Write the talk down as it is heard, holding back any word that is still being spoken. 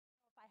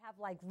have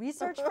like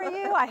research for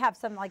you. I have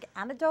some like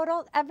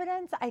anecdotal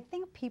evidence. I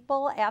think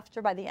people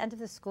by the end of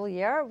the school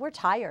year, we're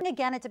tired. And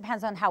again, it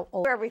depends on how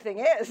old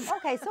everything is.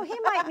 Okay, so he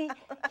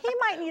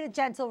might need a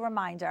gentle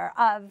reminder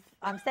of,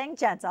 I'm saying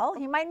gentle,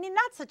 he might need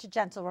not such a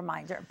gentle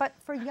reminder, but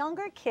for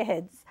younger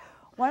kids,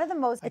 one of the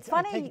most, it's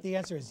funny. I think the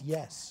answer is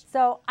yes.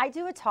 So I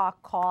do a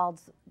talk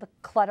called The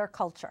Clutter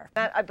Culture.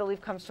 That, I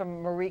believe, comes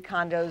from Marie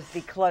Kondo's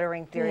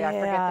Decluttering Theory. I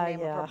forget the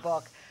name of her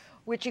book,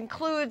 which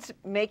includes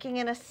making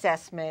an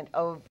assessment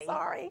of.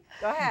 Sorry.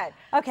 Go ahead.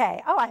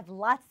 Okay. Oh, I have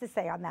lots to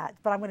say on that,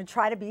 but I'm going to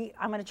try to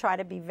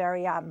be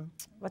very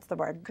what's the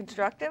word?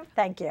 Constructive.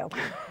 Thank you.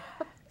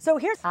 So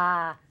here's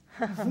my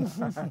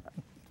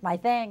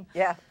thing.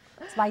 Yeah.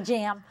 It's my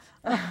jam.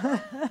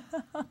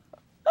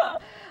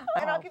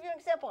 And I'll give you an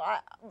example.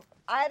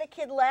 I had a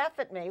kid laugh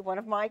at me, one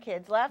of my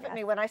kids laugh at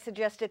me when I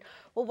suggested,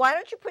 well, why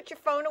don't you put your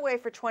phone away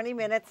for 20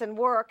 minutes and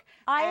work,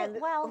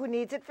 who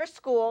needs it for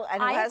school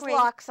and who has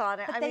locks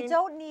on it. But they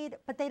don't need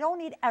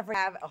every.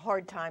 Have a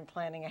hard time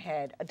planning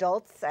ahead,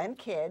 adults and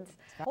kids.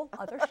 A whole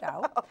other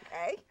show.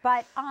 Okay.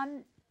 But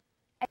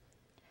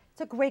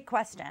it's a great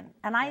question.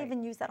 And I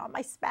even use that on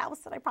my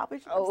spouse, and I probably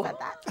should have said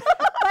that.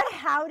 But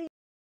how do you